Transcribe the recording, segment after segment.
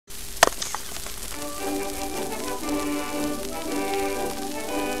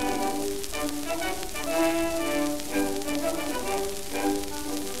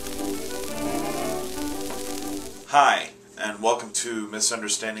Hi, and welcome to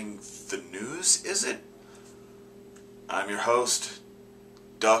Misunderstanding the News, is it? I'm your host,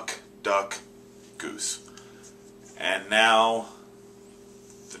 Duck, Goose. And now,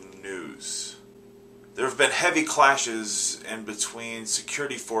 the news. There have been heavy clashes in between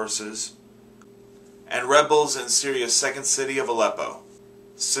security forces and rebels in Syria's second city of Aleppo.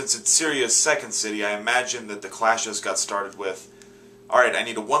 Since it's Syria's second city, I imagine that the clashes got started with, alright, I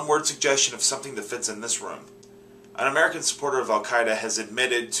need a one-word suggestion of something that fits in this room. An American supporter of Al-Qaeda has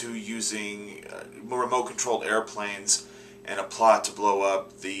admitted to using remote-controlled airplanes in a plot to blow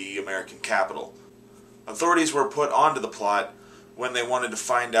up the American Capitol. Authorities were put onto the plot when they wanted to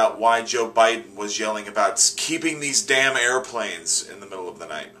find out why Joe Biden was yelling about keeping these damn airplanes in the middle of the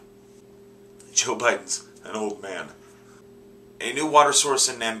night. Joe Biden's an old man. A new water source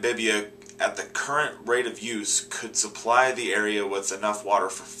in Namibia at the current rate of use could supply the area with enough water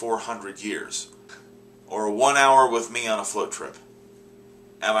for 400 years. Or 1 hour with me on a float trip.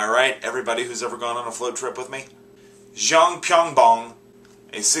 Am I right, everybody who's ever gone on a float trip with me? Zhang Pyeongbong,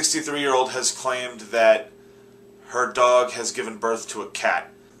 a 63-year-old, has claimed that her dog has given birth to a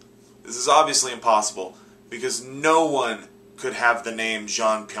cat. This is obviously impossible, because no one could have the name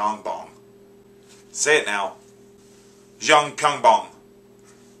Zhang Pyeongbong. Say it now. Zhang Pyeongbong.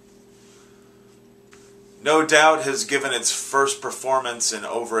 No Doubt has given its first performance in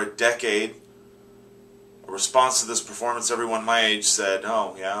over a decade. In response to this performance, everyone my age said,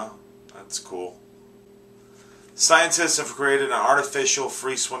 "Oh, yeah, that's cool." Scientists have created an artificial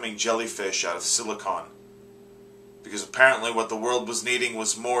free-swimming jellyfish out of silicone. Because apparently what the world was needing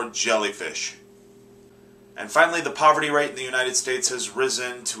was more jellyfish. And finally, the poverty rate in the United States has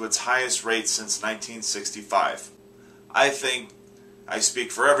risen to its highest rate since 1965. I think I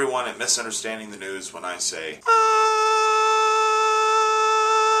speak for everyone at Misunderstanding the News when I say,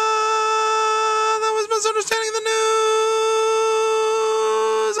 Misunderstanding the News.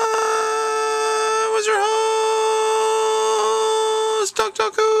 I was your host, Doug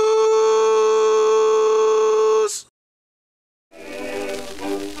Goose.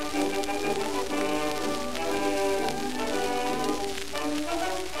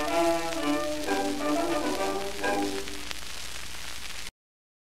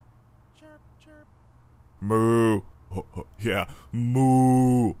 Moo. Yeah,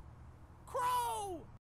 moo.